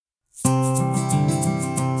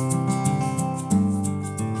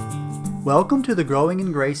Welcome to the Growing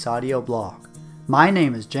in Grace audio blog. My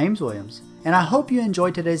name is James Williams, and I hope you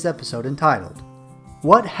enjoyed today's episode entitled,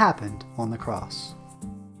 What Happened on the Cross?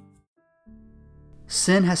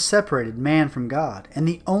 Sin has separated man from God, and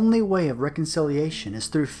the only way of reconciliation is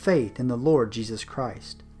through faith in the Lord Jesus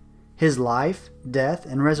Christ. His life, death,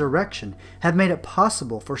 and resurrection have made it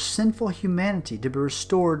possible for sinful humanity to be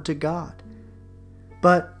restored to God.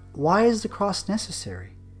 But why is the cross necessary?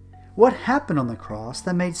 What happened on the cross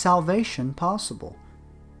that made salvation possible?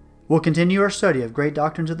 We'll continue our study of Great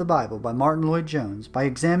Doctrines of the Bible by Martin Lloyd-Jones by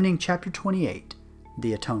examining chapter 28,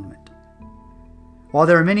 The Atonement. While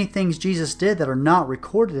there are many things Jesus did that are not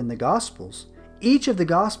recorded in the Gospels, each of the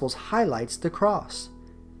Gospels highlights the cross.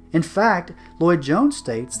 In fact, Lloyd-Jones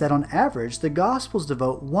states that on average the Gospels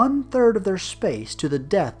devote 1/3 of their space to the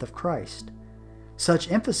death of Christ. Such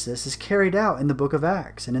emphasis is carried out in the book of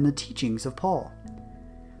Acts and in the teachings of Paul.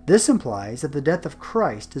 This implies that the death of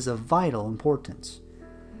Christ is of vital importance.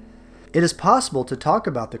 It is possible to talk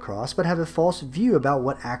about the cross but have a false view about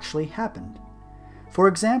what actually happened. For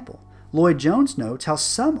example, Lloyd-Jones notes how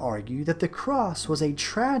some argue that the cross was a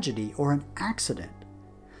tragedy or an accident.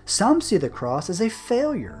 Some see the cross as a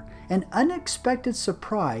failure, an unexpected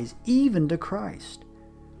surprise even to Christ.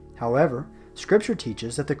 However, Scripture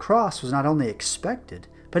teaches that the cross was not only expected,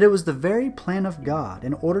 but it was the very plan of God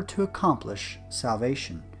in order to accomplish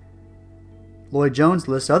salvation. Lloyd-Jones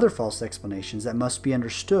lists other false explanations that must be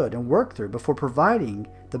understood and worked through before providing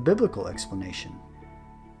the biblical explanation.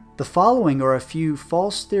 The following are a few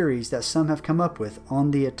false theories that some have come up with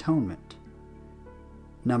on the atonement.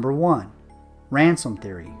 Number 1. Ransom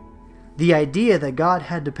theory. The idea that God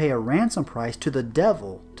had to pay a ransom price to the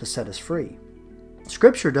devil to set us free.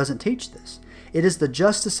 Scripture doesn't teach this. It is the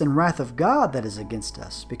justice and wrath of God that is against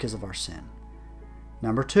us because of our sin.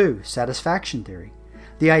 Number 2. Satisfaction theory.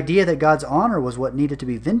 The idea that God's honor was what needed to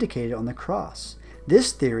be vindicated on the cross.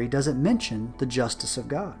 This theory doesn't mention the justice of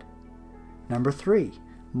God. Number 3.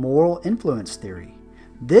 Moral influence theory.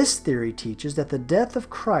 This theory teaches that the death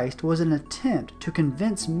of Christ was an attempt to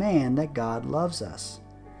convince man that God loves us.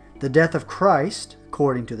 The death of Christ,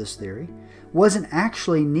 according to this theory, wasn't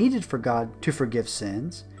actually needed for God to forgive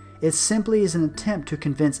sins. It simply is an attempt to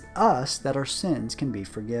convince us that our sins can be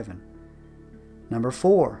forgiven. Number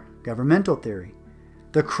 4. Governmental theory.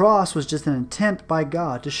 The cross was just an attempt by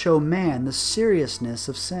God to show man the seriousness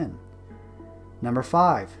of sin. Number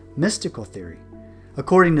 5. Mystical theory.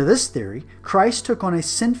 According to this theory, Christ took on a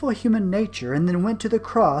sinful human nature and then went to the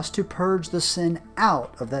cross to purge the sin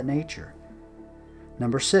out of that nature.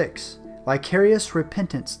 Number 6. Vicarious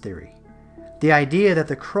repentance theory. The idea that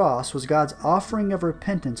the cross was God's offering of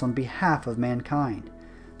repentance on behalf of mankind.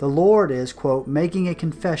 The Lord is, quote, making a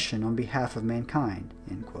confession on behalf of mankind,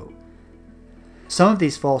 end quote. Some of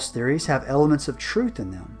these false theories have elements of truth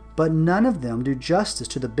in them, but none of them do justice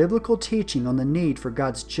to the biblical teaching on the need for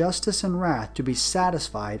God's justice and wrath to be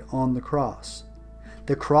satisfied on the cross.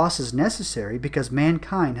 The cross is necessary because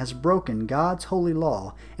mankind has broken God's holy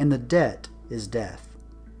law, and the debt is death.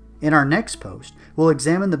 In our next post, we'll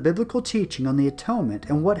examine the biblical teaching on the atonement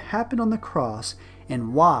and what happened on the cross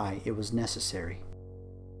and why it was necessary.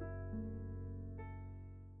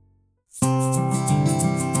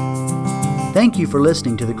 Thank you for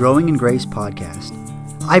listening to the Growing in Grace podcast.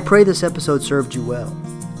 I pray this episode served you well.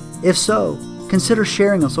 If so, consider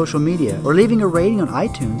sharing on social media or leaving a rating on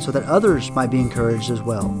iTunes so that others might be encouraged as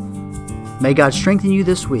well. May God strengthen you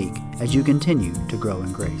this week as you continue to grow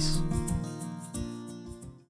in grace.